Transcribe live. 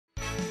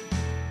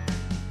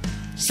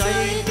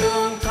xây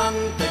tương thân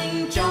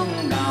tình trong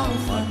đạo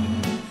Phật,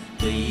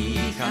 tùy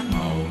khác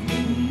màu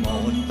nhưng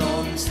một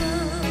tôn sư.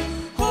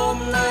 Hôm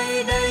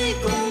nay đây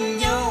cùng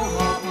nhau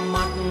họp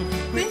mặt,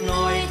 quyết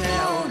noi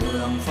theo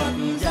đường Phật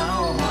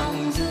giáo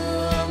Hoàng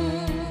Dương.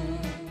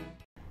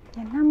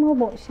 Nam mô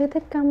Bổn Sư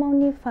Thích Ca Mâu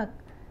Ni Phật.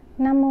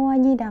 Nam mô A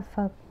Di Đà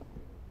Phật.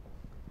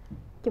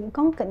 Chúng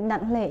con kính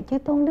đảnh lễ chư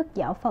tôn đức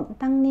giáo phẩm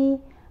tăng ni.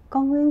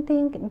 Con Nguyên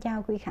Tiên kính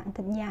chào quý khán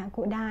thính giả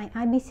của đài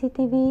IBC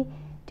TV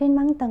trên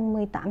băng tần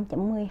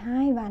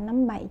 18.12 và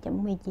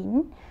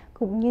 57.19,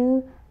 cũng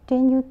như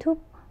trên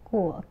YouTube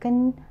của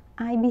kênh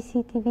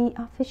IBC TV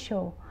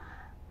Official.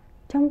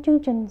 Trong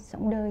chương trình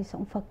Sống Đời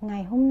Sống Phật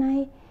ngày hôm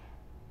nay,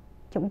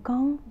 chúng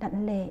con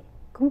đảnh lễ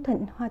cung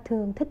thỉnh Hòa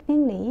Thượng Thích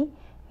Viên Lý,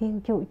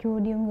 Viện chủ chùa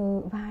Điều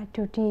Ngự và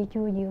trụ trì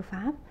chùa Diệu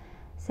Pháp,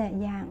 sẽ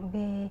giảng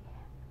về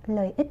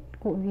lợi ích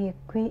của việc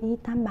quy y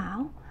Tam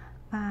Bảo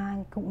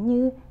và cũng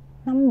như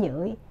năm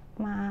giới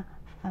mà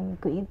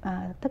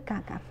tất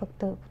cả các Phật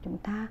tử của chúng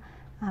ta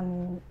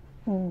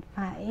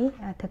phải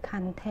thực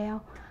hành theo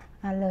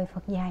lời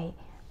Phật dạy.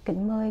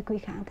 Kính mời quý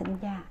khán thính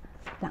giả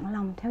lắng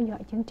lòng theo dõi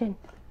chương trình.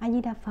 A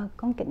Di Đà Phật.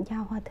 Con kính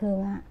chào Hòa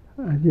Thượng ạ.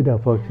 A Di Đà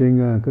Phật.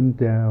 Xin kính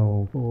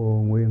chào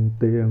cô Nguyên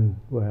Tiên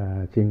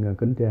và xin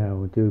kính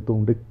chào chư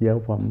tôn đức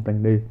giáo phẩm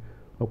tăng ni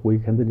và quý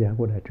khán thính giả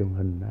của đài truyền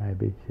hình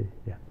IBC.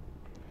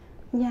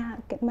 Dạ,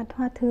 kính bạch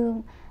Hòa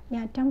Thượng.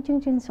 Dạ, trong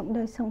chương trình Sống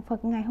Đời Sống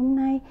Phật ngày hôm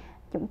nay,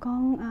 chúng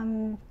con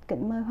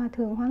kính mời Hòa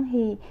Thượng hoan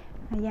hỷ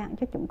giảng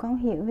cho chúng con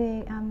hiểu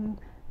về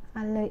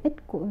lợi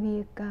ích của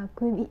việc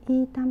quy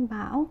y Tam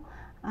Bảo,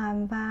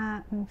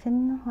 và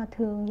xin Hòa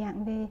Thượng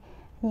giảng về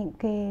những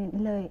cái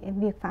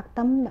việc phát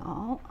tâm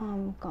đó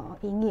có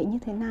ý nghĩa như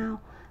thế nào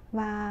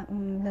và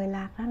lời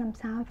lạc ra làm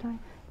sao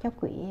cho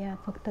quý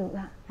Phật tử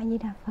ạ. A Di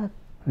Đà Phật.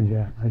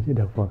 Dạ, A Di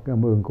Đà Phật.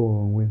 Cảm ơn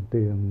cô Nguyên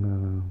Tiên.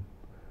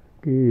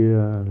 Cái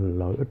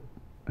lợi ích,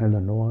 hay là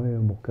nói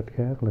một cách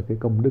khác là cái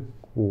công đức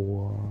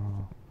của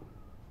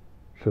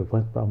sự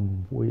phát tâm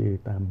quy y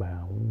Tam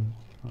Bảo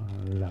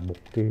là một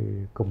cái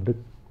công đức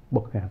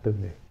bất khả tư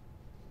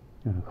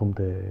nghị, không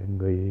thể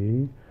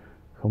nghĩ,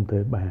 không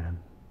thể bàn.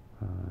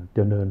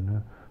 Cho nên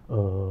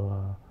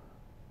ở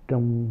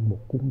trong một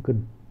cuốn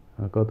kinh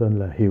có tên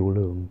là Hiệu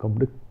Lượng Công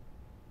Đức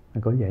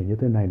có dạy như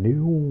thế này: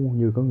 nếu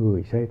như có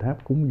người xây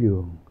tháp cúng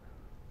dường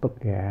tất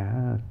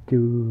cả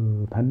chư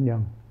thánh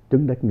nhân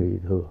chứng đắc nghị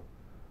thừa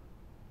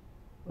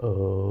ở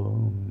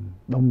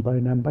Đông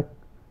Tây Nam Bắc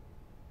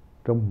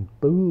trong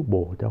tứ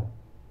bộ châu,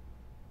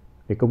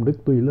 thì công đức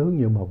tuy lớn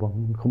nhưng mà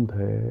vẫn không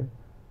thể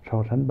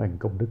so sánh bằng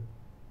công đức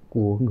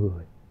của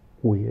người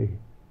quy y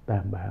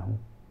Tam Bảo.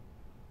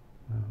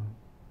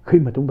 Khi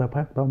mà chúng ta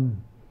phát tâm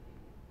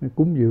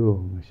cúng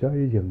dường,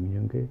 xây dựng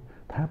những cái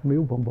tháp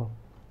miếu vân vân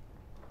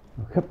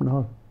khắp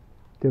nơi,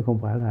 chứ không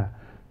phải là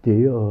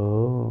chỉ ở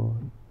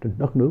trên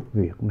đất nước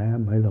Việt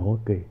Nam hay là Hoa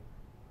Kỳ,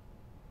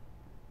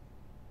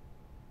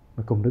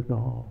 mà công đức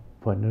đó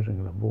phải nói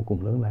rằng là vô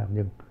cùng lớn lao.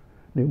 Nhưng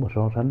nếu mà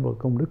so sánh với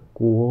công đức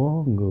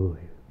của người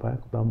phát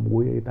tâm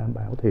quy y Tam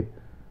Bảo thì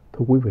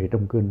thưa quý vị,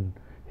 trong kinh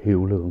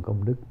Hiệu Lượng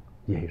Công Đức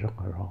dạy rất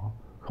là rõ,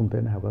 không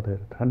thể nào có thể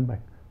sánh bằng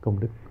công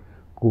đức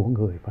của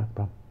người phát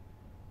tâm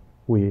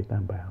quy y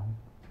Tam Bảo.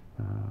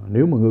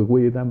 Nếu mà người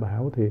quy y Tam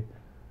Bảo thì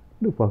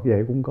Đức Phật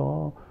dạy cũng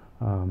có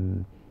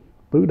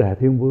Tứ Đại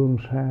Thiên Vương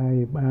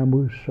sai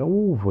 36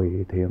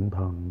 vị thiện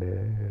thần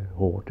để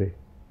hộ trì,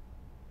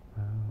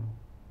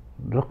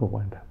 rất là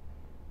quan trọng.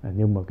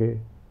 Nhưng mà cái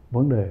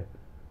vấn đề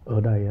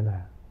ở đây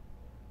là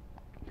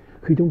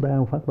khi chúng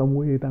ta phát tâm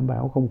quy y Tam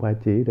Bảo không phải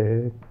chỉ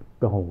để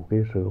cầu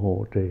cái sự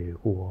hộ trì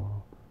của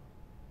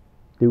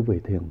chư vị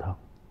thiện thần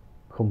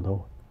không thôi.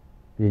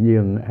 Dĩ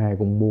nhiên ai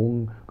cũng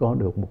muốn có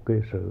được một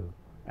cái sự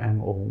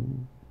an ổn,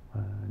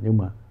 nhưng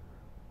mà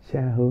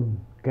xa hơn,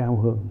 cao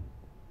hơn,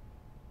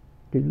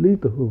 cái lý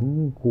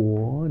tưởng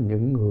của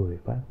những người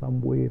phát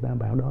tâm quy y Tam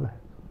Bảo đó là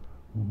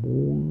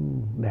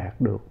muốn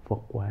đạt được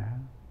Phật quả,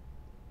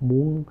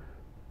 muốn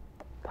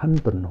thanh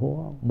tịnh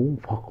hóa, muốn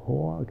Phật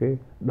hóa cái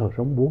đời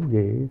sống vốn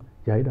dĩ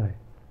chảy đầy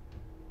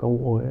câu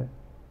uế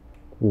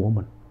của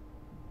mình,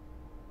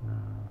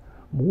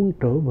 muốn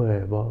trở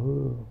về với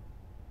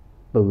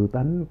tự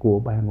tánh của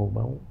ba ngôi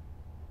báu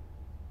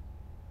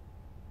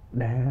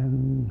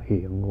đang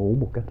hiện hữu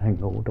một cách hàng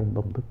ngũ trong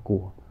tâm thức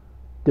của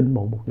chính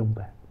mỗi một chúng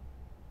ta.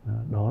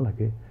 Đó là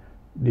cái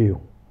điều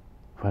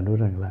phải nói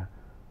rằng là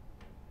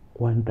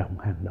quan trọng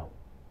hàng đầu.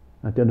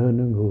 Cho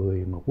nên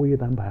người mà quy y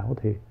Tam Bảo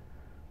thì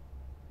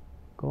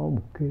có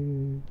một cái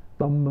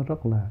tâm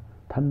rất là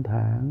thanh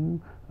thản,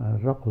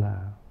 rất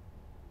là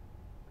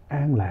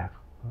an lạc,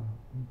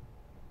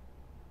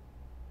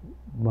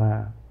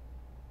 và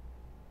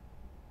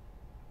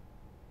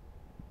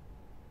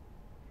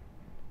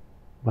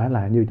vả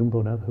lại như chúng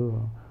tôi đã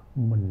thưa,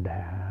 mình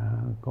đã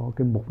có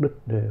cái mục đích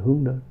để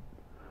hướng đến,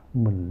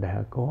 mình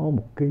đã có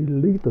một cái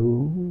lý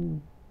tưởng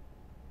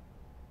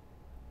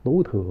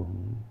tối thượng.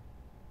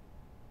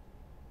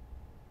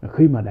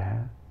 Khi mà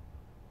đã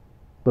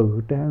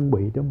tự trang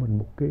bị cho mình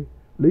một cái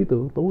lý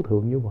tưởng tối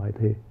thượng như vậy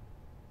thì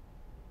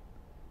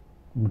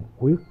mình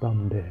quyết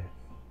tâm để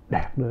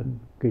đạt đến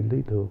cái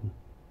lý tưởng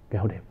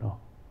cao đẹp đó.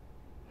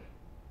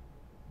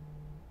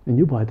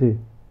 Như vậy thì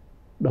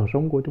đời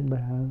sống của chúng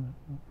ta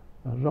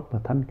rất là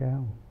thanh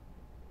cao.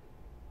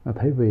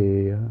 Thay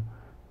vì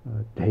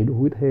chạy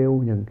đuổi theo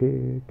những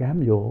cái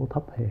cám dỗ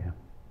thấp hèn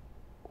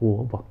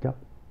của vật chất,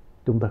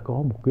 chúng ta có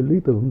một cái lý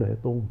tưởng để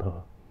tôn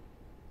thờ,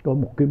 có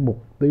một cái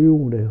mục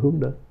tiêu để hướng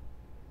đến,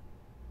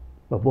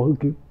 và với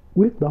cái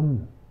quyết tâm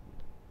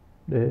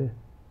để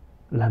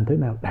làm thế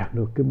nào đạt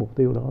được cái mục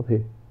tiêu đó,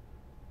 thì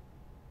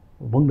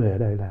vấn đề ở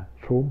đây là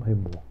sớm hay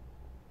muộn.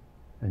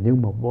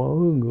 Nhưng mà với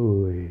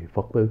người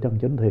Phật tử chân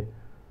chính thì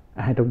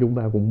ai trong chúng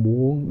ta cũng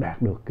muốn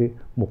đạt được cái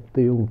mục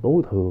tiêu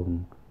tối thượng,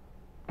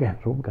 càng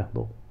sớm càng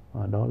tốt.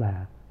 Đó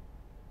là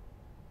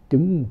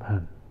chứng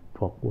thành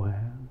Phật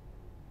quả,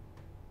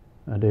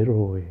 để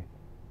rồi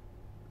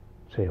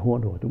sẽ hóa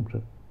độ chúng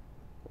sinh.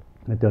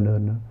 Cho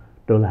nên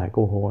trở lại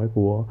câu hỏi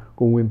của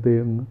cô Nguyên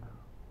Tiên,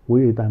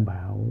 quý y Tam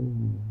Bảo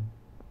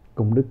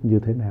công đức như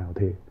thế nào,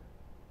 thì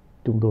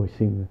chúng tôi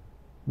xin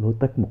nói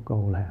tắt một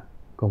câu là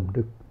công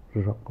đức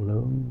rất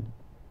lớn.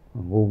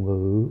 Ngôn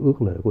ngữ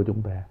ước lệ của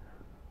chúng ta,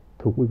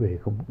 thưa quý vị,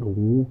 không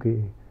đủ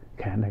cái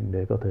khả năng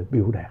để có thể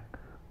biểu đạt,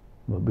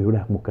 và biểu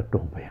đạt một cách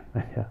trọn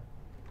vẹn.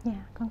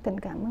 Dạ, con kính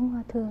cảm ơn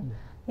Hòa Thượng.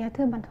 Dạ,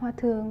 thưa bạch Hòa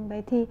Thượng,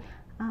 vậy thì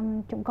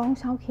chúng con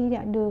sau khi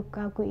đã được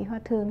quý Hòa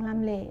Thượng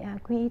làm lễ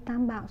quy y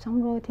Tam Bảo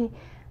xong rồi, thì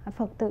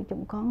Phật tử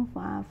chúng con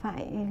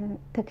phải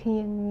thực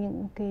hiện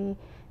những cái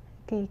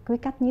quy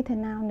cách như thế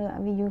nào nữa?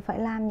 Ví dụ phải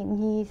làm những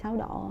gì sau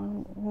đó,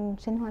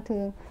 xin Hòa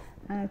Thượng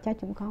cho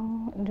chúng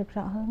con được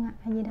rõ hơn ạ.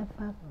 A Di Đà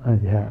Phật.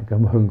 Dạ,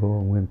 cảm ơn cô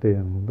Nguyên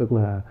Tiền. Tức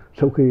là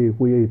sau khi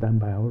quy y Tam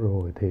Bảo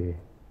rồi thì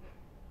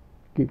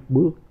cái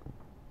bước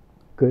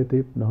kế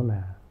tiếp đó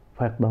là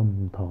phát tâm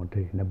thọ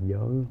trì năm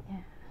giới.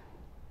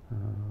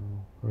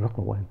 Rất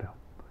là quan trọng.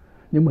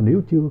 Nhưng mà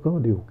nếu chưa có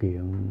điều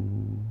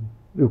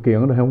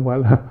kiện ở đây không phải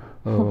là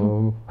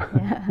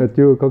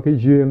chưa có cái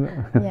duyên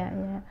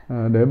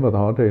để mà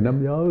thọ trì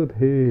năm giới,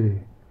 thì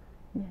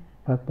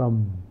phát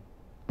tâm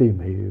tìm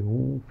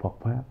hiểu Phật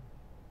pháp,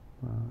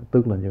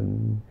 tức là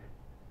những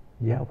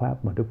giáo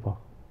pháp mà Đức Phật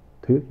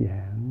thuyết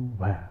giảng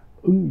và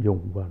ứng dụng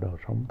vào đời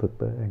sống thực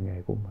tế hàng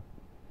ngày của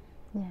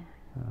mình.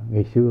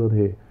 Ngày xưa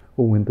thì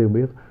cô Nguyên Tiên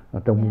biết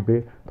trong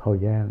cái thời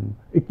gian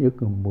ít nhất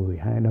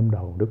 12 năm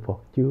đầu, Đức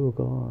Phật chưa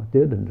có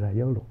chế định ra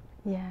giáo luật.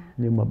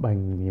 Nhưng mà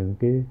bằng những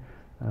cái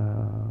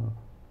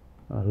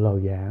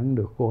lời giảng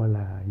được coi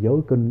là giới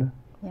kinh đó,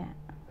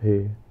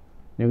 thì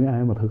những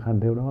ai mà thực hành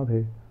theo đó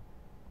thì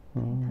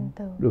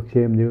được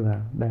xem như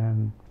là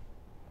đang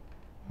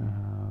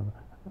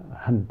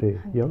hành trì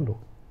giới luật.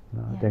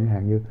 Chẳng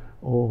hạn như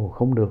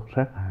không được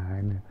sát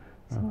hại này,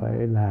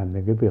 phải làm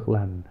những cái việc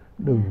lành,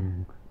 đừng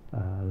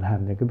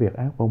làm những cái việc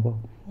ác, vân vân.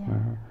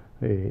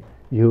 Thì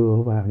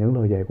dựa vào những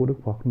lời dạy của Đức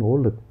Phật, nỗ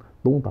lực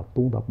tu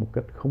tập một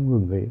cách không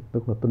ngừng nghỉ,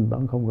 tức là tinh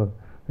tấn không ngừng,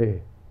 thì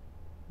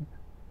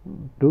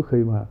trước khi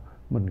mà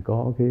mình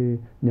có cái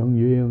nhân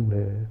duyên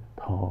để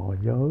thọ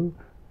giới,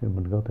 thì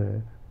mình có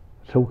thể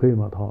sau khi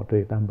mà thọ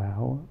trì Tam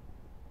Bảo,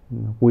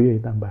 quy y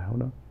Tam Bảo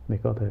đó, thì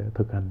có thể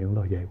thực hành những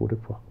lời dạy của Đức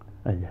Phật.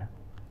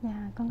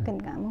 Con kính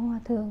cảm ơn Hòa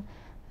Thượng.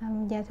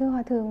 Dạ, thưa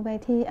Hòa Thượng, vậy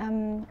thì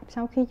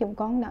sau khi chúng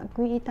con đã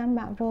quy y Tam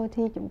Bảo rồi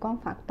thì chúng con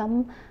phát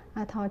tâm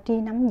thọ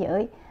trì năm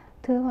giới.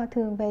 Thưa Hòa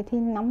Thượng, vậy thì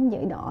năm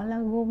giới đó là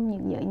gồm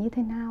những giới như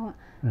thế nào ạ?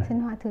 Xin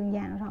Hòa Thượng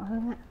giảng rõ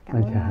hơn ạ.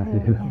 Cảm ơn Hòa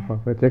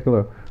Thượng. Chắc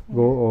là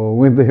cô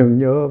Nguyên Tiên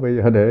nhớ bây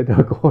giờ để cho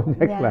cô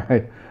nhắc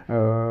lại,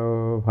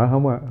 phải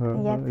không ạ?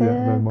 Dạ,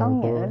 thưa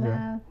con nhớ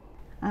là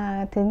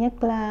thứ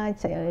nhất là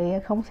sẽ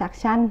không sát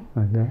sanh,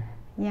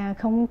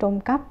 không trộm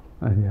cắp,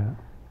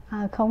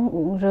 không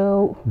uống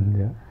rượu,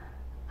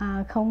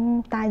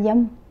 không tà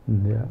dâm,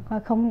 và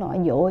không nói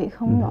dối,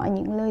 không nói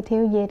những lời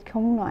thêu dệt,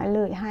 không nói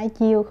lời hai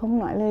chiều, không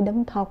nói lời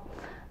đâm thọc,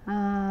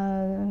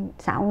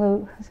 xạo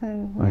ngữ.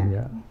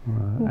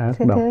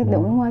 Thưa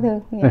đúng Hòa Thượng.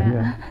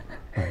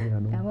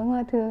 Cảm ơn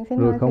Hòa Thượng. Xin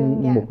Hòa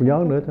Thượng một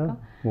giới nữa chứ,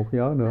 một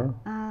giới nữa,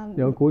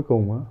 giới cuối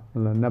cùng á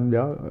là 5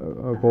 giới,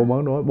 cô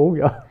mới nói 4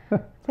 giới.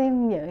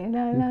 Thêm giới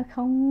là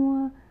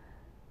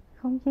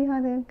không chi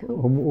Hòa Thượng?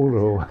 Không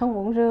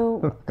uống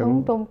rượu,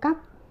 không trộm cắp,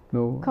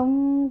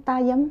 không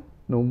tà dâm,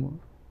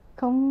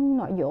 không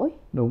nói dối,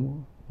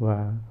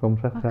 và không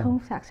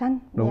sát sanh.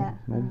 Đúng,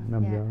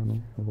 5 giới.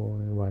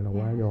 Vậy là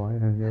quá giỏi,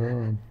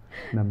 nhớ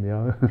 5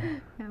 giới.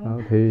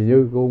 Thì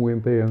như cô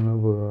Nguyên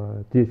Tiên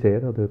vừa chia sẻ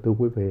đó, thưa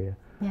quý vị,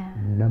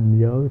 5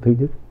 giới thứ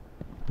nhất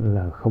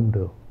là không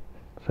được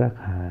sát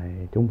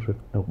hại chúng sinh,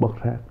 được bất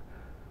sát.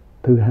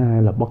 Thứ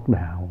hai là bất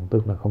đạo,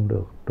 tức là không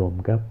được trộm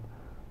cắp.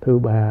 Thứ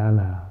ba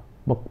là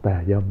bất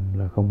tà dâm,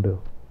 là không được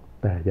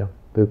tà dâm.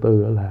 Thứ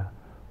tư là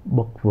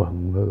bất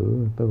vận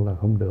ngữ, tức là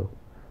không được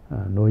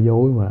nói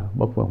dối. Mà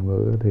bất vận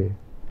ngữ thì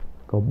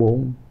có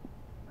 4,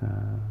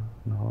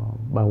 nó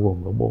bao gồm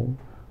có 4.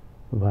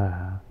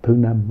 Và thứ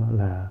năm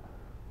là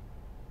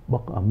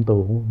bất ẩm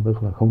tụ,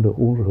 tức là không được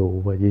uống rượu.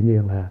 Và dĩ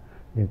nhiên là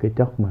những cái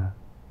chất mà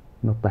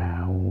nó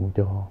tạo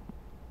cho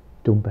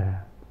chúng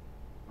ta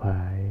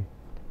phải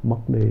mất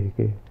đi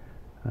cái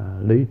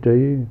lý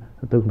trí,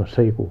 tức là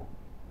say cuộc,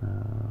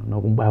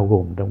 nó cũng bao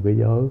gồm trong cái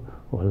giới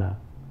gọi là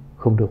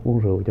không được uống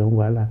rượu, chứ không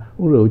phải là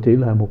uống rượu chỉ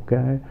là một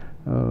cái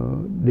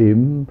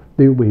điểm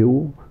tiêu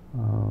biểu.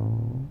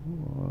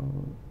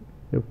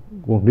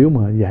 Còn nếu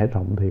mà giải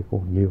rộng thì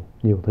còn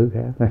nhiều thứ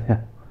khác.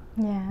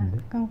 Dạ,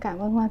 con cảm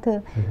ơn Hòa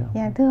Thượng.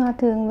 Dạ, thưa Hòa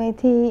Thượng, vậy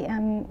thì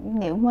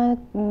nếu mà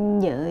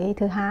giới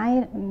thứ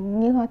hai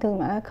như Hòa Thượng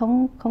nói là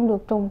không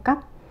được trộm cắp,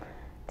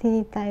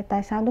 thì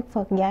tại sao Đức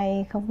Phật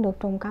dạy không được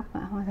trộm cắp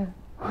ạ Hòa Thượng?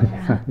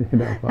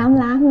 Tham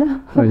lam đó.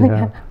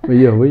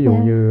 Bây giờ ví dụ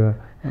như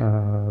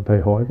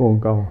thầy hỏi con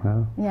câu hả?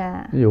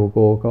 Ví dụ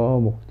cô có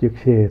một chiếc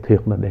xe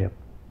thiệt là đẹp,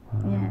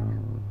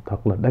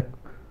 thật là đắt,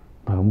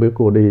 mà không biết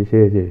cô đi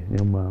xe gì,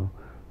 nhưng mà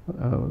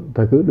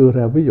thầy cứ đưa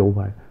ra ví dụ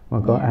vậy, mà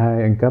có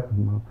ai ăn cắp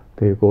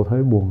thì cô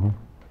thấy buồn không?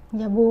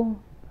 Dạ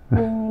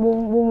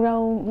buồn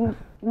rầu,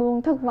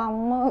 buồn thất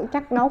vọng,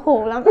 chắc đau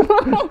khổ lắm.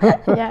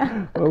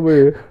 Dạ. Bởi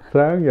vì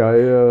sáng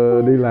dậy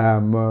đi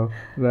làm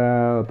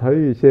ra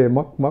thấy xe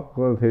mất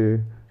thì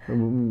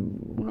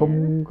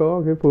không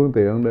có cái phương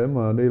tiện để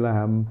mà đi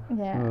làm,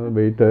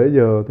 bị trễ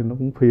giờ thì nó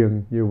cũng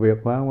phiền, nhiều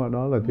việc quá. Mà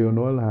đó là chưa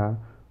nói là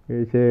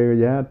cái xe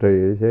giá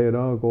trị, xe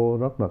đó cô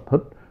rất là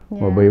thích,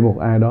 mà bị một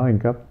ai đó ăn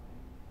cắp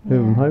thì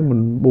mình thấy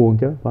mình buồn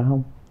chứ, phải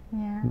không?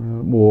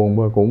 Buồn,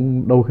 và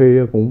cũng đôi khi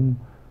cũng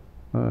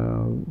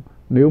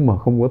nếu mà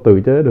không có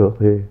tự chế được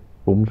thì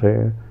cũng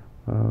sẽ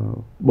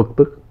bực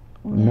tức,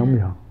 nóng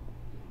giận.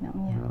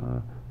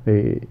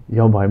 Thì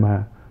do vậy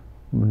mà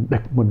mình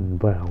đặt mình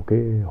vào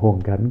cái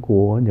hoàn cảnh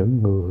của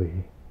những người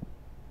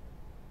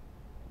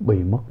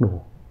bị mất đồ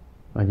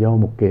do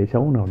một kẻ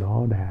xấu nào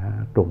đó đã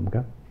trộm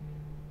cắp,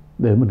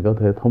 để mình có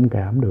thể thông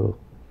cảm được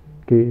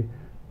cái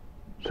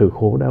sự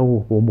khổ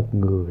đau của một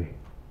người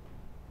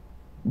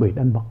bị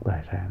đánh mất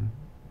tài sản,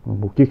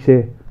 một chiếc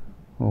xe,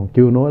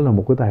 chưa nói là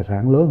một cái tài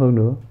sản lớn hơn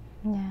nữa,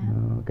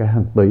 cả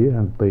hàng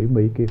tỷ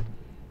Mỹ kia,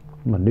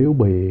 mà nếu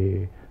bị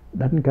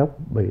đánh cắp,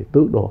 bị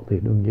tước đoạt thì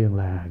đương nhiên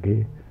là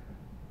cái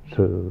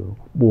sự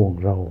buồn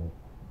rầu,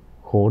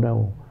 khổ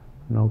đau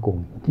nó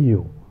còn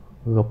nhiều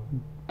gấp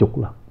chục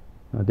lần.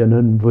 Cho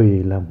nên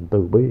vì lòng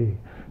từ bi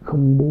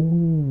không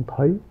muốn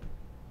thấy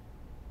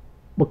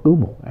bất cứ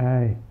một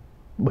ai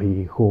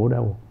bị khổ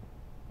đau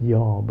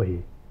do bị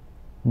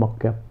mất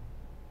cắp,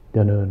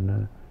 cho nên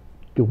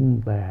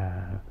chúng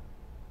ta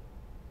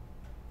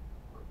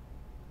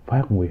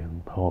phát nguyện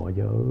thọ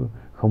giới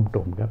không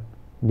trộm cắp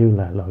như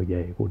là lời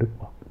dạy của Đức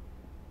Phật.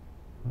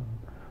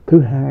 Thứ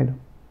hai đó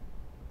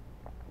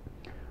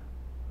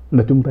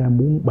là chúng ta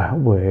muốn bảo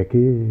vệ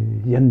cái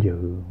danh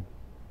dự,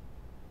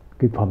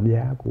 cái phẩm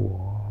giá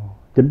của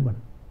chính mình.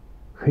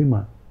 Khi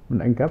mà mình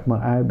ăn cắp mà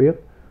ai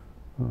biết,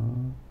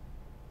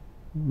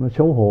 nó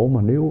xấu hổ,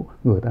 mà nếu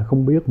người ta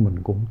không biết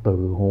mình cũng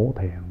tự hổ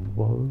thẹn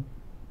với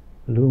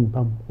lương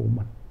tâm của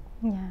mình.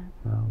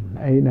 Mình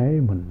áy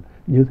náy, mình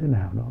như thế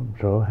nào đó,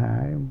 sợ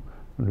hãi,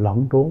 mình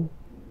lẩn trốn.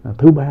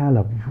 Thứ ba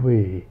là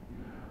vì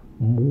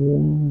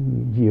muốn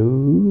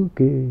giữ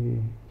cái,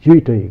 duy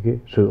trì cái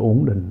sự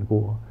ổn định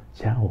của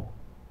xã hội,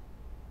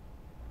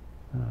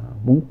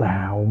 muốn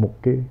tạo một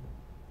cái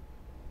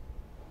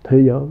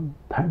thế giới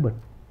thái bình.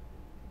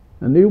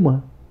 Nếu mà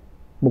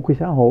một cái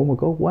xã hội mà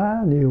có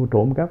quá nhiều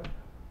trộm cắp,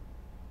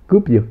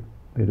 cướp giật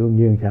thì đương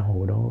nhiên xã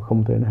hội đó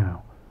không thể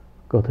nào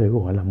có thể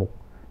gọi là một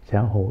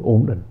xã hội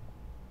ổn định,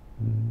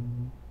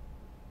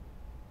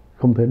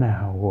 không thể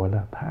nào gọi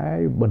là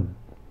thái bình,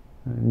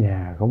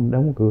 nhà không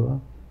đóng cửa,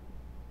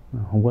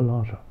 không có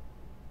lo sợ.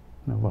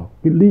 Và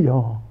cái lý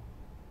do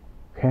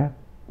khác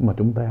mà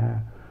chúng ta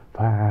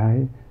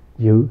phải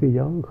giữ cái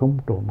giới không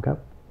trộm cắp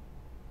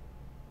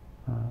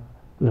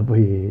là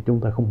vì chúng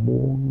ta không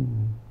muốn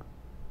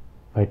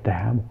phải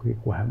trả một cái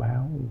quả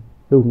báo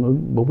tương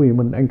ứng, bởi vì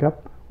mình ăn cắp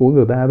của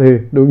người ta thì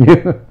đương nhiên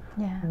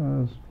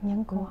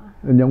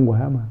nhân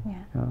quả mà.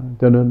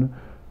 Cho nên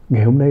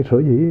ngày hôm nay sở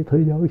dĩ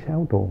thế giới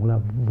xáo trộn là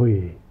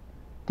vì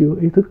chưa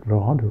ý thức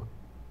rõ được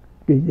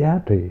cái giá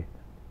trị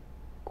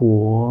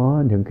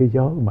của những cái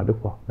giới mà Đức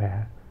Phật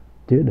đã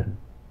chế định.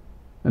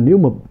 Nếu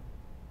mà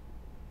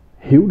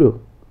hiểu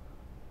được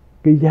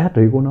cái giá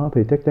trị của nó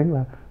thì chắc chắn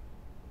là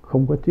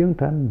không có chiến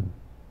tranh,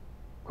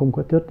 không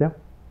có chết chóc,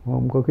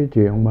 không có cái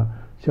chuyện mà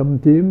xâm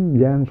chiếm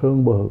giang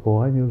sơn bờ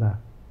cõi như là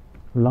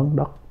lấn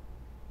đất,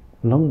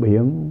 lấn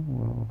biển,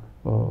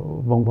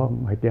 vân vân,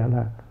 hoặc giả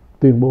là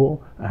tuyên bố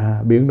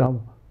Biển Đông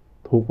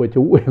thuộc về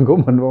chủ quyền của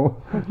mình,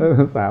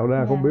 tạo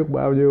ra không biết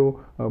bao nhiêu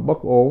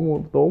bất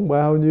ổn, tốn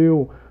bao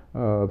nhiêu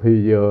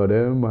thì giờ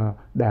để mà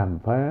đàm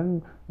phán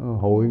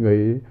hội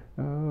nghị,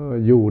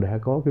 dù đã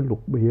có cái luật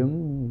biển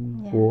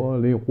của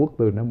Liên Hợp Quốc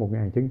từ năm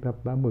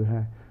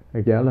 1982,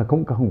 hoặc giả là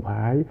không cần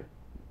phải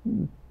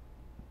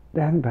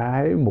trang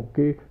trải một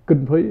cái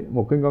kinh phí,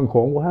 một cái ngân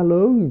khoản quá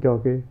lớn cho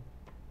cái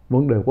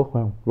vấn đề quốc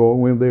phòng. Cô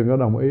Nguyên Tiên có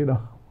đồng ý đâu?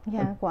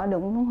 Dạ, quả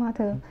đúng không Hòa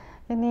Thượng?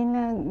 Cho nên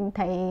là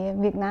thấy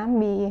Việt Nam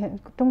bị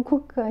Trung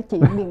Quốc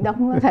chỉ Biển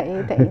Đông là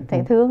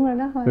thấy thương rồi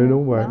đó. Thì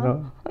đúng vậy đó.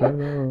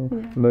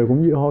 Này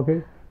cũng do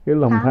cái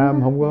lòng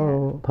tham không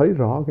có thấy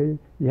rõ cái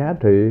giá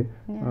trị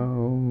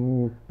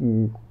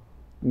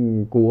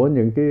của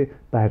những cái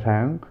tài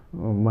sản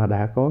mà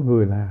đã có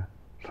người là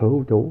sở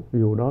hữu chủ,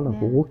 dù đó là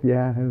của quốc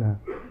gia hay là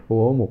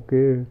của một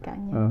cái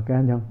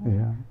cá nhân thì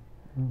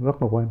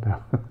rất là quan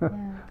trọng.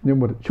 Nhưng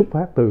mà xuất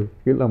phát từ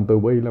cái lòng từ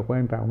bi là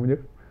quan trọng nhất.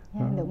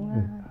 Đúng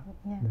rồi.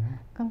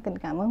 Con kính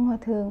cảm ơn Hòa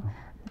Thượng.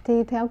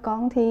 Thì theo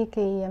con thì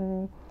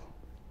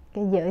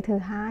cái giới thứ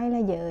hai là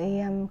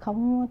giới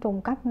không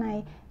trùng cấp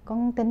này,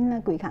 con tin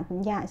là quý khán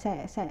thính giả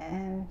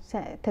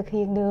sẽ thực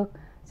hiện được,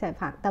 sẽ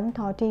phát tâm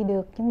thọ trì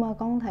được. Nhưng mà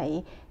con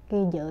thấy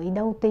cái giới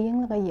đầu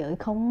tiên là cái giới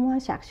không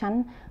sát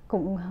sanh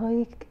cũng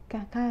hơi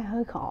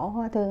khó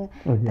Hòa Thượng.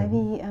 Tại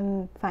vì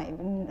phải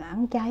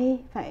ăn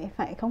chay,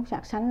 phải không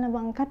sát sanh là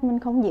bằng cách mình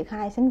không giết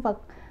hại sinh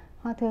vật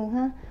Hòa Thượng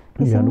ha.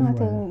 Thì xin Hòa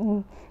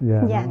Thượng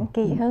giảng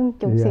kỹ hơn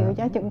chút xíu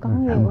cho chúng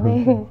con hiểu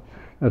về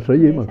sở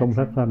dĩ mà không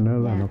sát sanh đó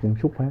là nó cũng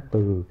xuất phát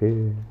từ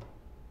cái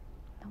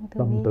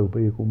tâm từ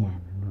bi của mình.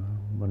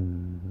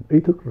 Mình ý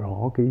thức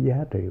rõ cái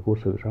giá trị của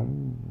sự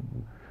sống.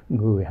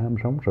 Người ham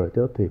sống sợ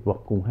chết thì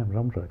vật cũng ham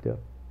sống sợ chết.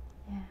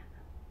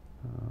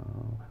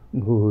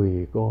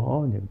 Người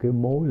có những cái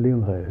mối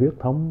liên hệ huyết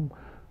thống,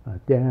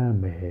 cha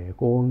mẹ,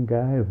 con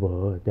cái,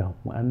 vợ chồng,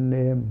 anh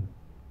em,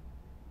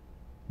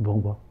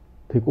 vân vân,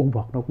 thì con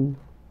vật nó cũng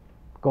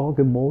có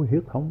cái mối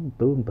huyết thống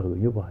tương tự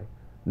như vậy.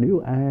 Nếu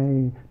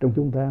ai trong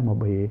chúng ta mà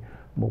bị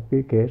một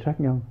cái kẻ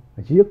sát nhân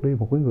giết đi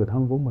một cái người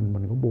thân của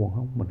mình có buồn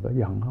không? Mình có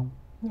giận không?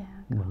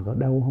 Mình có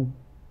đau không?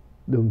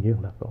 Đương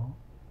nhiên là có.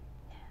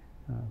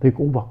 Thì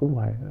con vật cũng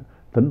vậy.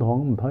 Thỉnh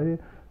thoảng mình thấy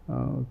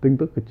tin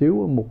tức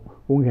chiếu một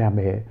con gà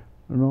mẹ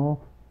nó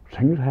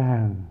sẵn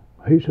sàng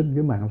hy sinh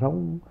cái mạng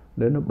sống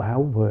để nó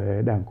bảo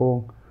vệ đàn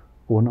con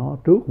của nó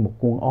trước một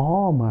con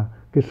ó mà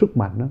cái sức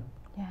mạnh đó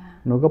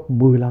nó gấp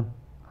 10 lần,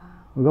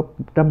 gấp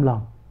 100 lần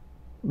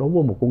đối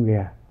với một con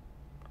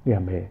gà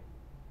mẹ.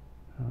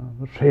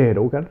 Nó xòe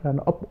đủ cánh ra,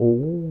 nó ấp ủ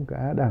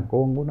cả đàn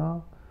con của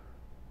nó.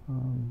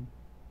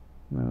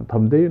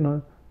 Thậm chí nó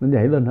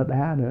nhảy lên nó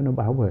đá nữa, nó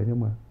bảo vệ. Nhưng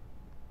mà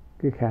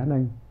cái khả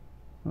năng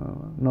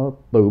nó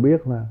tự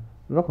biết là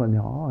rất là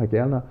nhỏ, hoặc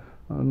者là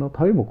nó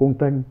thấy một con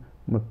trăng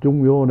mà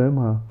chung vô để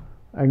mà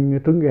ăn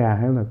trứng gà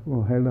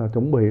hay là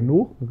chuẩn bị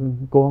nuốt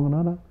con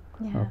nó đó.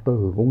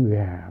 Từ con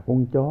gà,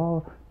 con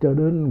chó cho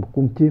đến một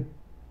con chim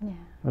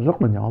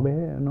rất là nhỏ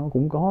bé, nó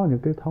cũng có những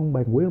cái thân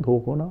bằng quyến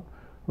thuộc của nó.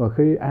 Và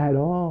khi ai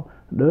đó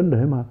đến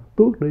để mà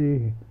tước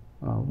đi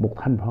một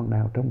thành phần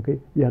nào trong cái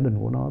gia đình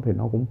của nó thì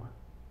nó cũng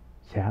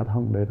xả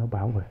thân để nó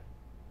bảo vệ.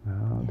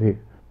 Thì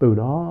từ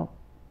đó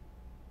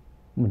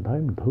mình thấy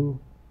mình thương.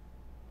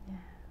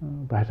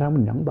 Tại sao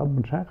mình nhẫn tâm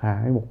mình sát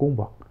hại một con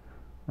vật?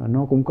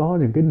 Nó cũng có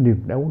những cái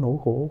niềm đau nỗi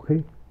khổ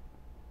khi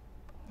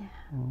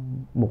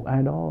một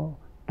ai đó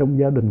trong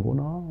gia đình của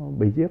nó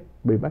bị giết,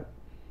 bị bắt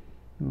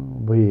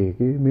vì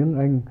cái miếng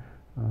ăn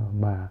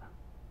mà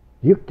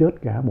giết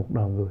chết cả một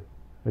đời người.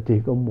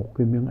 Chỉ có một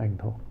cái miếng ăn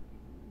thôi.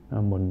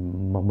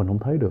 Mình không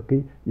thấy được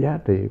cái giá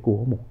trị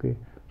của một cái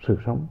sự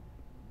sống.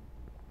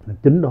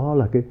 Chính đó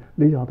là cái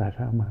lý do tại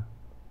sao mà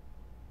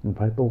mình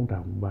phải tôn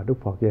trọng. Và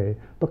Đức Phật dạy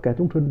tất cả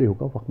chúng sinh đều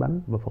có Phật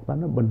tánh, và Phật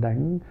tánh nó bình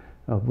đẳng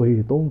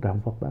vì tôn trọng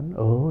Phật tánh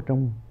ở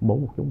trong mỗi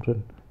một chúng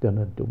sinh. Cho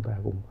nên chúng ta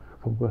cũng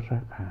không có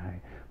sát hại.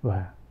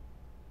 Và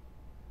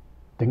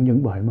chẳng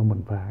những vậy mà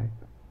mình phải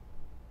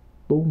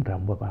tôn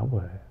trọng và bảo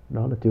vệ.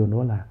 Đó là chưa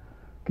nói là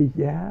cái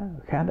giá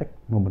khá đắt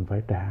mà mình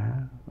phải trả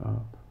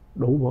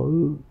đối với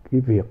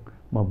cái việc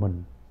mà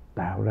mình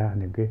tạo ra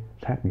những cái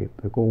sát nghiệp.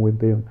 Thì cô Nguyên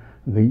Tiên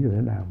nghĩ như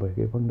thế nào về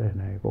cái vấn đề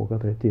này? Cô có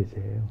thể chia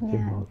sẻ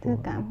không? Thưa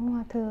cảm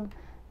Hòa Thượng.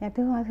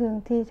 Thưa Hòa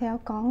Thượng, thì theo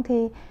con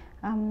thì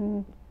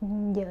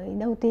giới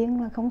đầu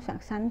tiên là không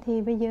sát sanh,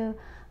 thì bây giờ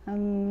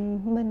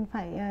mình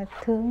phải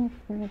thương,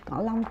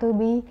 có lòng từ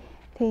bi.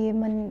 Thì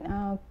mình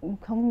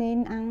không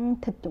nên ăn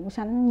thịt chúng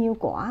sanh nhiều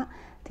quá.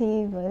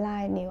 Thì với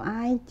lại nếu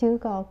ai chưa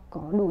có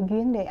đủ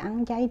duyên để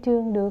ăn chay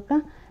trường được á,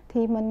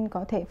 thì mình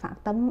có thể phát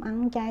tâm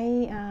ăn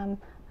chay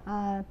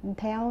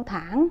theo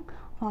tháng,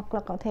 hoặc là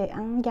có thể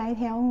ăn chay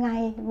theo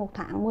ngày, 1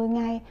 tháng 10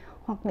 ngày,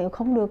 hoặc nếu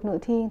không được nữa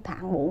thì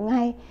tháng 4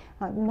 ngày.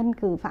 Mình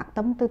cứ phát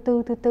tâm từ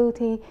từ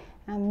thì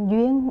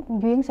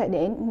duyên sẽ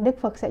đến, Đức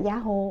Phật sẽ gia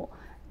hộ,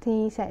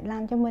 thì sẽ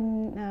làm cho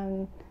mình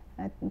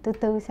từ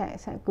từ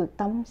sẽ quyết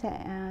tâm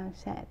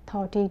sẽ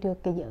thọ trì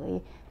được cái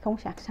giới không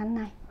sát sanh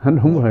này.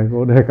 Đúng rồi,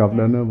 cô đề cập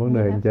đến vấn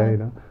đề ăn chay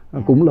đó.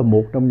 Cũng là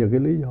một trong những cái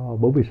lý do.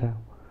 Bởi vì sao?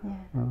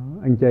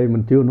 Ăn chay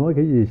mình chưa nói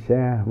cái gì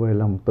xa về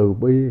lòng từ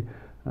bi,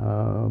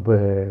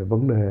 về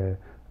vấn đề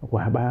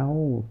quả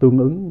báo tương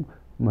ứng,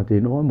 mà chỉ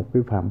nói một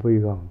cái phạm vi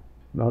gần.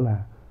 Đó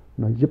là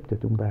nó giúp cho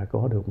chúng ta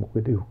có được một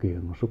cái điều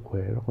kiện sức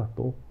khỏe rất là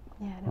tốt.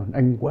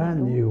 Ăn quá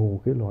nhiều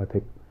cái loại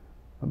thịt,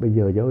 bây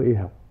giờ giới y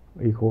học,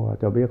 y khoa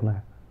cho biết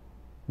là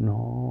nó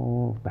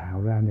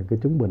tạo ra những cái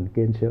chứng bệnh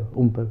cancer,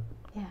 ung thư.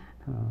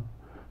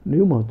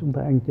 Nếu mà chúng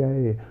ta ăn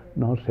chay,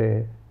 nó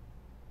sẽ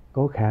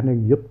có khả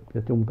năng giúp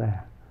cho chúng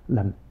ta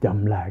làm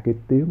chậm lại cái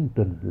tiến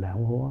trình lão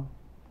hóa.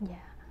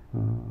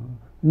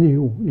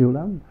 Nhiều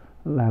lắm.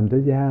 Làm cho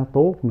da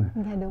tốt nè.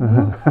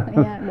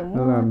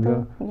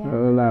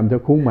 Làm cho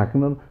khuôn mặt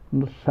nó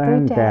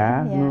sang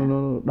cả,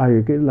 nó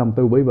đầy cái lòng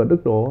từ bi và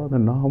đức độ, thì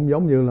nó không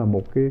giống như là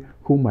một cái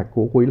khuôn mặt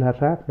của quỷ la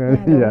sát.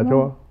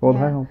 Cho cô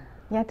thấy không?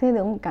 Thưa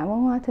đúng, cảm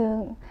ơn Hòa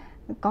Thượng.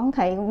 con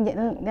thấy cũng vậy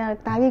là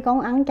tại vì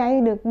con ăn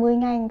chay được 10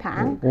 ngày một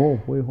tháng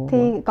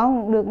thì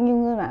con được nhiều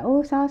người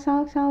nói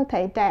sao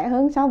thấy trẻ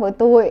hơn so với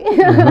tuổi.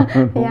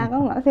 Dạ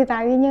con nói thì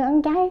tại vì nhờ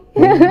ăn chay.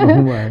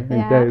 Đúng rồi,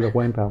 ăn chay là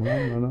quan trọng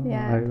lắm đó.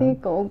 Dạ thì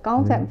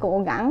con sẽ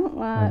cố gắng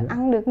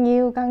ăn được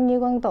nhiều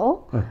càng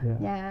tốt.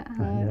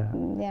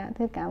 Dạ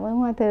thưa cảm ơn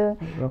Hòa thượng.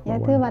 Dạ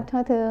thưa bạch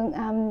Hòa thượng,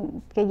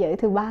 cái giới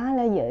thứ ba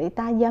là giới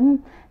tà dâm,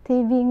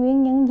 thì vì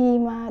nguyên nhân gì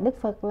mà Đức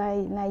Phật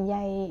là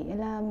dạy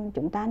là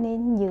chúng ta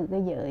nên giữ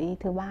cái giới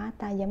thứ ba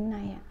tà dâm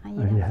này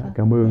ạ?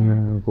 Cảm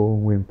ơn cô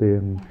Nguyên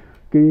Tiền.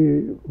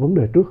 Cái vấn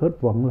đề trước hết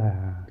vẫn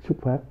là xuất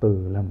phát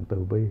từ lòng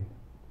từ bi,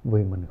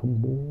 vì mình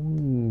không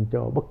muốn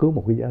cho bất cứ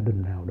một cái gia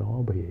đình nào đó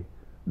bị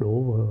đổ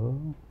vỡ,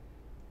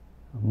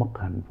 mất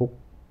hạnh phúc.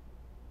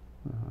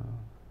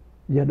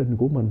 Gia đình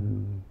của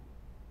mình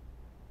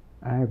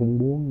ai cũng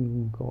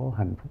muốn có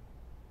hạnh phúc,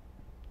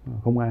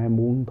 không ai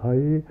muốn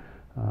thấy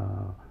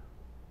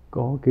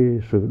có cái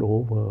sự đổ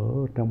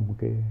vỡ trong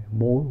cái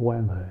mối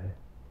quan hệ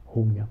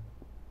hôn nhân.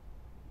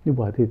 Như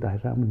vậy thì tại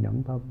sao mình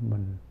nhẫn tâm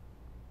mình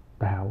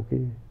tạo cái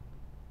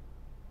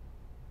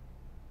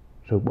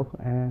sự bất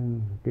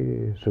an, cái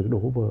sự đổ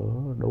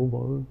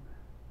vỡ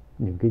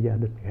những cái gia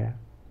đình khác?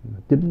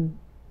 Chính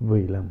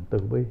vì lòng từ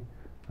bi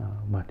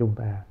mà chúng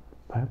ta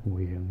phát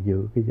nguyện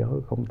giữ cái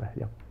giới không tà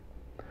dâm.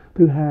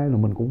 Thứ hai là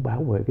mình cũng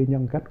bảo vệ cái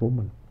nhân cách của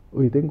mình,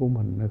 uy tín của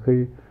mình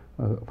khi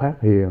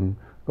phát hiện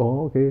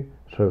có cái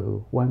sự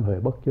quan hệ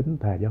bất chính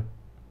tà dâm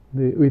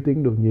thì uy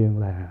tín đương nhiên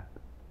là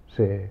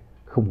sẽ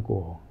không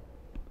còn.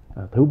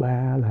 Thứ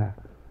ba là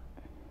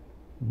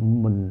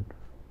mình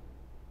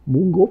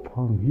muốn góp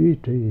phần duy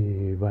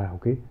trì vào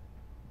cái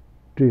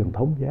truyền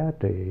thống giá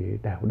trị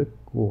đạo đức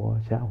của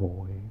xã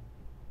hội.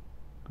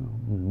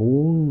 Mình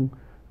muốn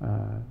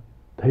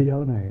thế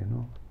giới này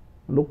nó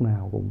lúc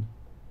nào cũng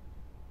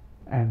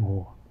an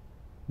ổn.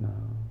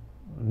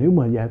 Nếu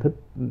mà giải thích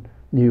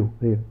nhiều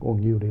thì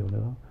còn nhiều điều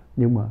nữa,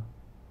 nhưng mà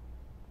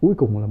cuối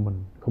cùng là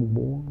mình không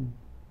muốn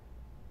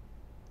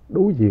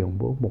đối diện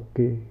với một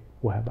cái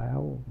quả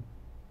báo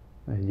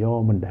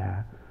do mình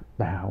đã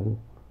tạo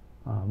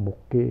một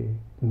cái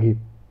nghiệp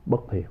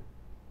bất thiện.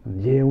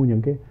 Mình gieo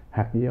những cái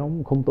hạt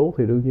giống không tốt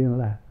thì đương nhiên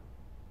là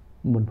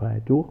mình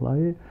phải chuốc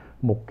lấy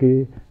một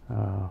cái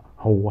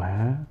hậu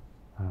quả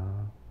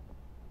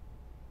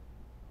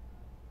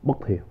bất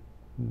thiện.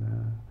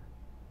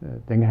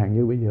 Chẳng hạn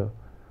như bây giờ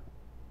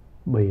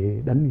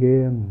bị đánh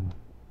ghen,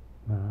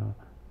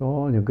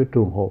 có những cái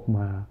trường hợp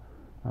mà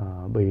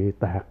bị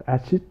tạt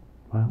axit,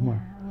 phải không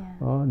ạ?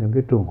 Có những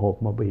cái trường hợp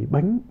mà bị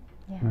bắn,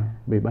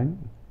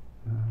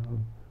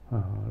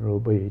 rồi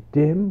bị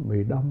chém,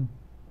 bị đâm.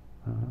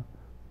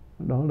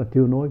 Đó là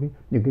chưa nói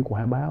những cái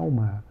quả báo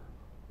mà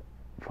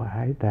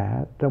phải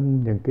trả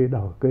trong những cái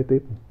đời kế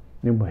tiếp.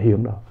 Nhưng mà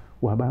hiện đó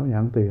quả báo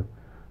nhãn tiền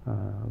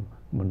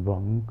mình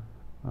vẫn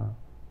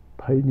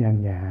thấy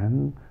nhan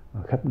nhản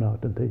khắp nơi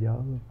trên thế giới.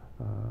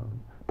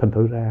 Thành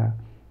thử ra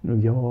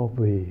do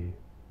vì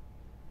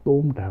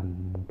tôn trọng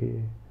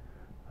cái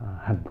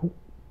hạnh phúc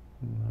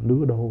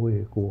lứa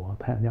đôi của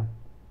tha nhân,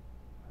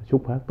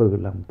 xuất phát từ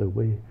lòng từ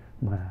bi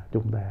mà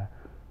chúng ta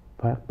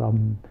phát tâm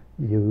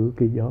giữ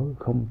cái giới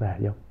không tà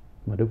dâm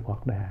mà Đức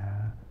Phật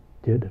đã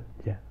chế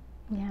định.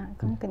 Dạ,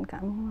 con kính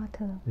cảm ơn Hòa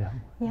thượng.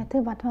 Dạ,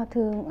 thưa bạch Hòa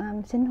thượng,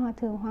 xin Hòa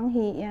thượng hoan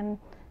hỷ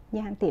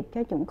giảng tiếp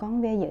cho chúng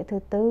con về giới thứ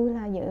tư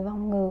là giới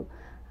vọng ngữ,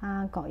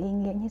 có ý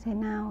nghĩa như thế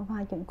nào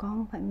và chúng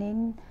con phải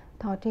nên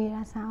thọ trì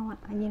ra sao ạ?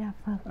 A Di Đà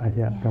Phật.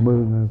 Cảm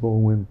ơn cô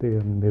Nguyên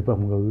Tiền. Về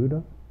vọng ngữ đó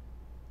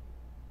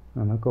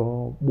nó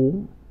có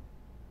 4.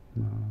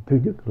 Thứ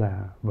nhất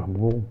là vọng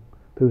ngôn,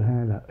 thứ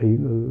hai là ý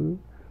ngữ,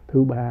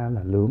 thứ ba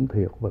là lưỡng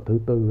thiệt và thứ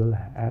tư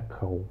là ác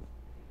khẩu.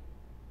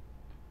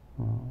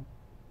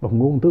 Vọng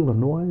ngôn tức là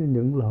nói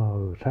những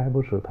lời sai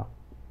với sự thật.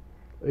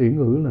 Ý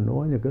ngữ là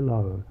nói những cái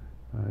lời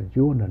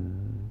chúa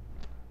nịnh,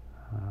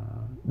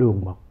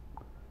 đường mật,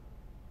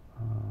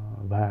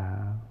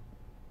 và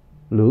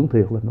lưỡng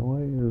thiệt là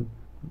nói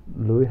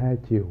lưỡi hai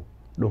chiều,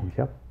 đồn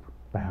chấp,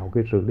 tạo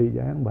cái sự ly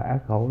gián, và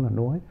ác khẩu là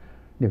nói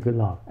những cái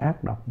lời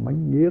ác độc,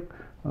 mắng nhiếc,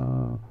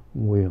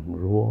 nguyền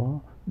rủa,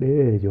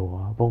 đe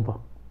dọa, vân vân.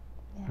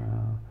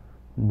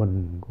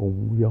 Mình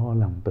cũng do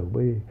lòng từ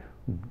bi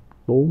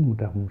tôn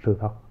trọng sự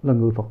thật, là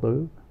người Phật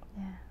tử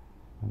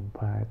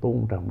phải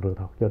tôn trọng sự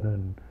thật, cho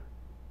nên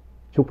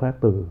xuất phát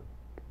từ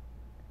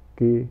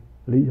cái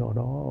lý do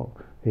đó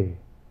thì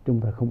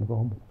chúng ta không có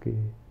một cái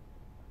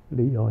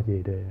lý do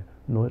gì để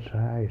nói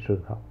sai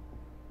sự thật.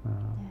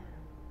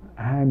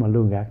 Ai mà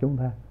lường gạt chúng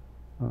ta,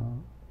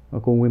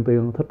 cô Nguyên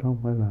Tiên thích không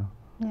hay là?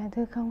 Dạ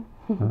thưa không.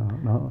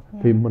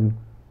 Thì mình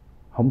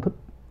không thích.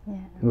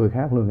 Người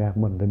khác lường gạt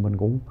mình thì mình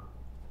cũng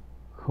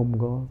không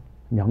có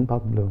nhẫn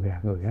tâm lường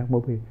gạt người khác,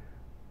 bởi vì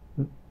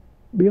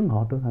biến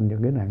họ trở thành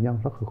những cái nạn nhân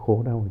rất là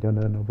khổ đau. Cho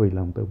nên vì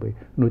lòng từ bi,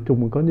 nói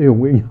chung có nhiều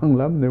nguyên nhân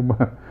lắm, nhưng mà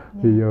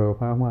thì giờ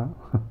phải không ạ?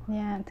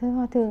 Thưa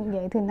Hòa thượng,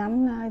 giới thứ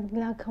 5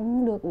 là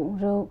không được uống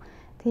rượu.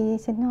 Thì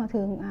xin Hòa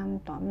Thượng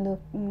tóm lược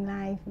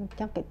lại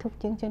cho kết thúc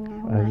chương trình ngày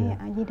hôm nay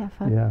ở Di Đà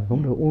Phật. Dạ,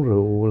 không được uống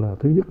rượu là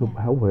thứ nhất là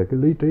bảo vệ cái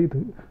lý trí,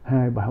 thứ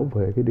hai bảo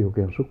vệ cái điều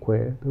kiện sức khỏe,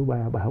 thứ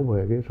ba bảo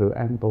vệ cái sự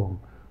an toàn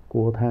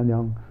của tha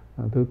nhân,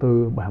 thứ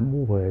tư bảo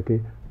vệ cái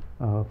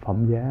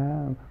phẩm giá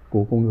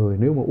của con người.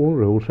 Nếu mà uống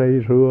rượu say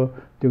sưa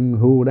chân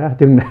hưu đá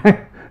chân đá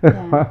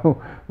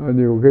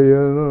nhiều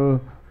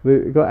khi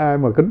có ai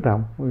mà kính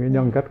trọng cái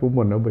nhân cách của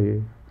mình nó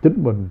bị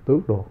chính mình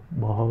tước đoạt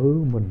bởi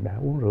mình đã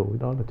uống rượu.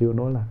 Đó là chưa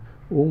nói là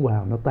uống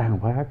vào nó tàn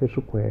phá cái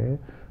sức khỏe,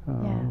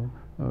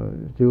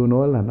 chưa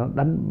nói là nó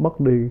đánh mất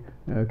đi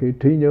cái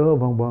trí nhớ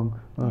vân vân.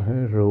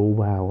 Rượu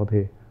vào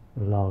thì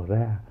lờ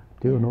ra,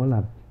 chưa nói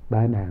là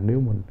tai nạn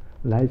nếu mình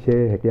lái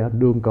xe hoặc là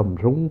đương cầm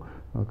súng,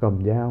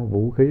 cầm dao,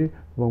 vũ khí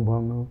vân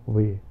vân,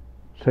 vì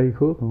say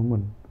khước của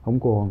mình không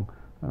còn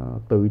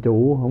tự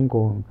chủ, không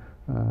còn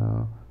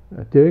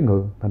chế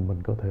ngự, thành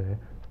mình có thể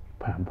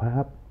phạm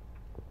pháp,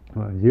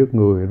 giết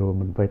người, rồi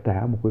mình phải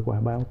trả một cái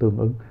quả báo tương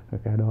ứng.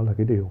 Cái đó là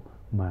cái điều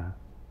mà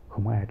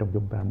không ai trong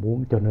chúng ta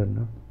muốn, cho nên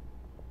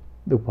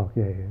Đức Phật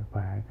dạy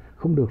phải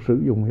không được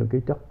sử dụng những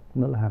cái chất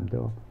nó làm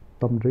cho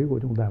tâm trí của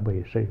chúng ta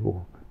bị say buồn,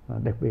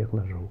 đặc biệt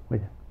là rượu.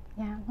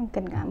 Dạ, con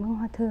kính cảm ơn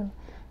Hòa Thượng.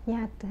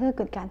 Dạ, thưa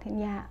quý khán thính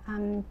giả,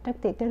 rất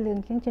tiếc thời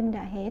lượng chương trình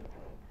đã hết.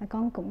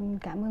 Con cũng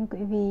cảm ơn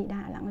quý vị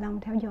đã lắng lòng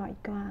theo dõi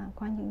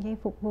qua những giây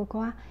phút vừa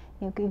qua.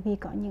 Nếu quý vị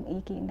có những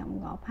ý kiến đóng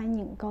góp hay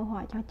những câu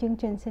hỏi cho chương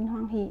trình, xin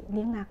hoan hỷ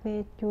liên lạc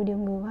về chùa Điều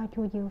Ngự và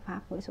chùa Diệu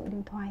Pháp với số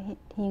điện thoại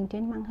hiện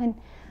trên màn hình.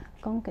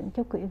 Con kính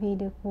chúc quý vị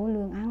được vô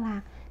lượng an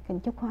lạc, kính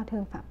chúc Hòa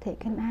Thượng pháp thể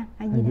kinh an.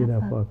 A Di Đà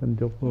Phật. Kính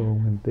chúc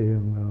Minh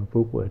Tiên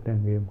phước huệ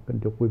trang nghiêm, kính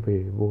chúc quý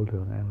vị vô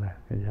lượng an lạc.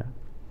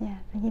 Dạ,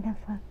 A Di Đà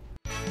Phật.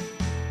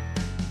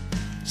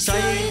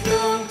 Xây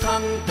tương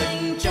thân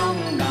tình trong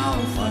đạo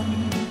Phật,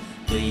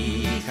 tùy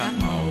khác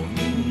màu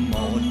như